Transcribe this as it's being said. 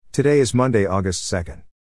Today is Monday, August 2nd.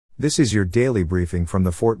 This is your daily briefing from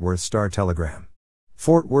the Fort Worth Star-Telegram.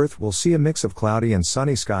 Fort Worth will see a mix of cloudy and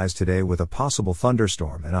sunny skies today with a possible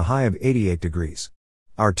thunderstorm and a high of 88 degrees.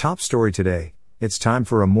 Our top story today: it's time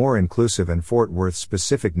for a more inclusive and Fort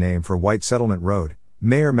Worth-specific name for White Settlement Road,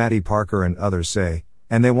 Mayor Mattie Parker and others say,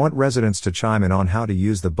 and they want residents to chime in on how to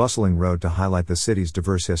use the bustling road to highlight the city's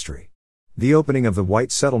diverse history. The opening of the White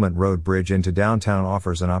Settlement Road bridge into downtown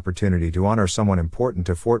offers an opportunity to honor someone important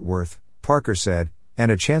to Fort Worth, Parker said, and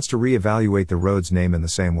a chance to re-evaluate the road's name in the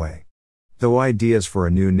same way. Though ideas for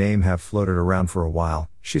a new name have floated around for a while,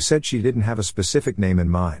 she said she didn't have a specific name in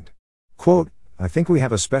mind. Quote, "I think we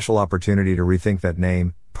have a special opportunity to rethink that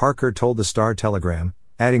name," Parker told the Star-Telegram,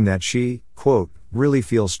 adding that she, quote, "really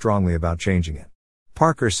feels strongly about changing it."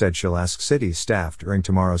 Parker said she'll ask city staff during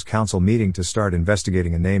tomorrow's council meeting to start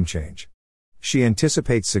investigating a name change. She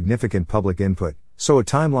anticipates significant public input, so a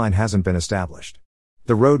timeline hasn't been established.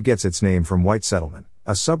 The road gets its name from White Settlement,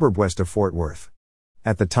 a suburb west of Fort Worth.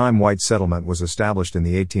 At the time White Settlement was established in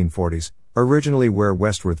the 1840s, originally where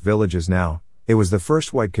Westworth Village is now, it was the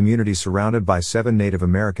first white community surrounded by 7 Native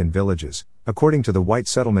American villages, according to the White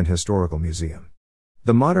Settlement Historical Museum.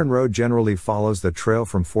 The modern road generally follows the trail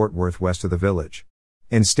from Fort Worth west of the village.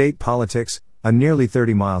 In state politics, a nearly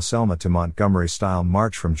 30-mile Selma to Montgomery-style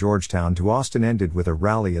march from Georgetown to Austin ended with a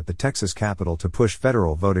rally at the Texas Capitol to push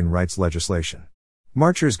federal voting rights legislation.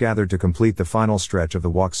 Marchers gathered to complete the final stretch of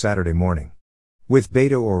the walk Saturday morning. With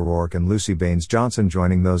Beto O'Rourke and Lucy Baines Johnson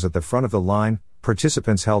joining those at the front of the line,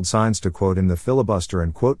 participants held signs to quote in the filibuster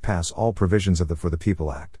and quote pass all provisions of the For the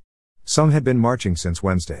People Act. Some had been marching since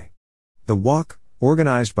Wednesday. The walk,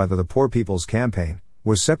 organized by the Poor People's Campaign,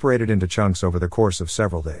 was separated into chunks over the course of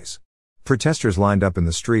several days. Protesters lined up in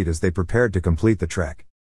the street as they prepared to complete the trek.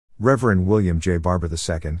 Reverend William J. Barber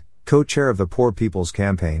II, co-chair of the Poor People's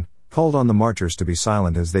Campaign, called on the marchers to be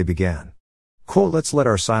silent as they began. Quote, "Let's let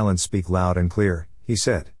our silence speak loud and clear," he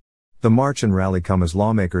said. The march and rally come as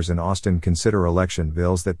lawmakers in Austin consider election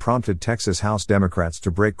bills that prompted Texas House Democrats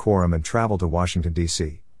to break quorum and travel to Washington,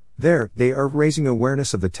 D.C. There, they are raising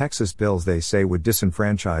awareness of the Texas bills they say would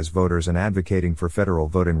disenfranchise voters and advocating for federal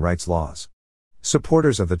voting rights laws.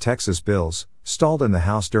 Supporters of the Texas bills, stalled in the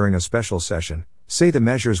House during a special session, say the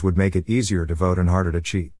measures would make it easier to vote and harder to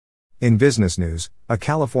cheat. In business news, a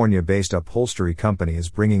California-based upholstery company is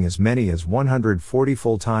bringing as many as 140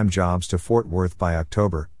 full-time jobs to Fort Worth by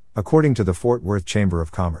October, according to the Fort Worth Chamber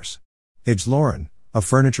of Commerce. Edge Lauren, a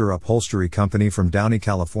furniture upholstery company from Downey,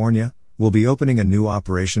 California, will be opening a new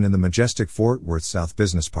operation in the majestic Fort Worth South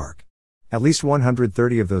Business Park. At least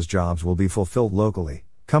 130 of those jobs will be fulfilled locally,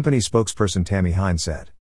 company spokesperson Tammy Hines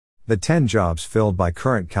said. The 10 jobs filled by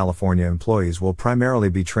current California employees will primarily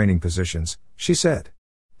be training positions, she said.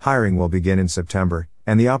 Hiring will begin in September,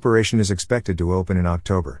 and the operation is expected to open in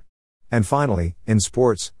October. And finally, in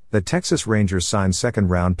sports, the Texas Rangers signed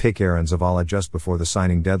second-round pick Aaron Zavala just before the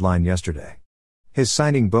signing deadline yesterday. His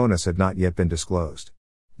signing bonus had not yet been disclosed.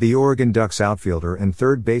 The Oregon Ducks outfielder and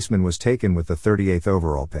third baseman was taken with the 38th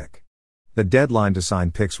overall pick. The deadline to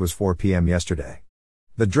sign picks was 4 p.m. yesterday.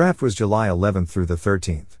 The draft was July 11th through the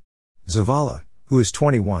 13th. Zavala, who is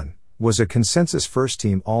 21, was a consensus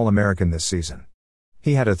first-team All-American this season.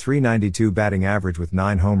 He had a .392 batting average with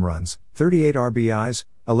 9 home runs, 38 RBIs,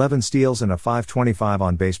 11 steals and a .525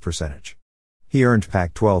 on-base percentage. He earned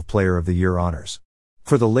Pac-12 Player of the Year honors.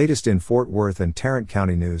 For the latest in Fort Worth and Tarrant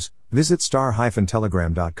County news, visit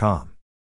star-telegram.com.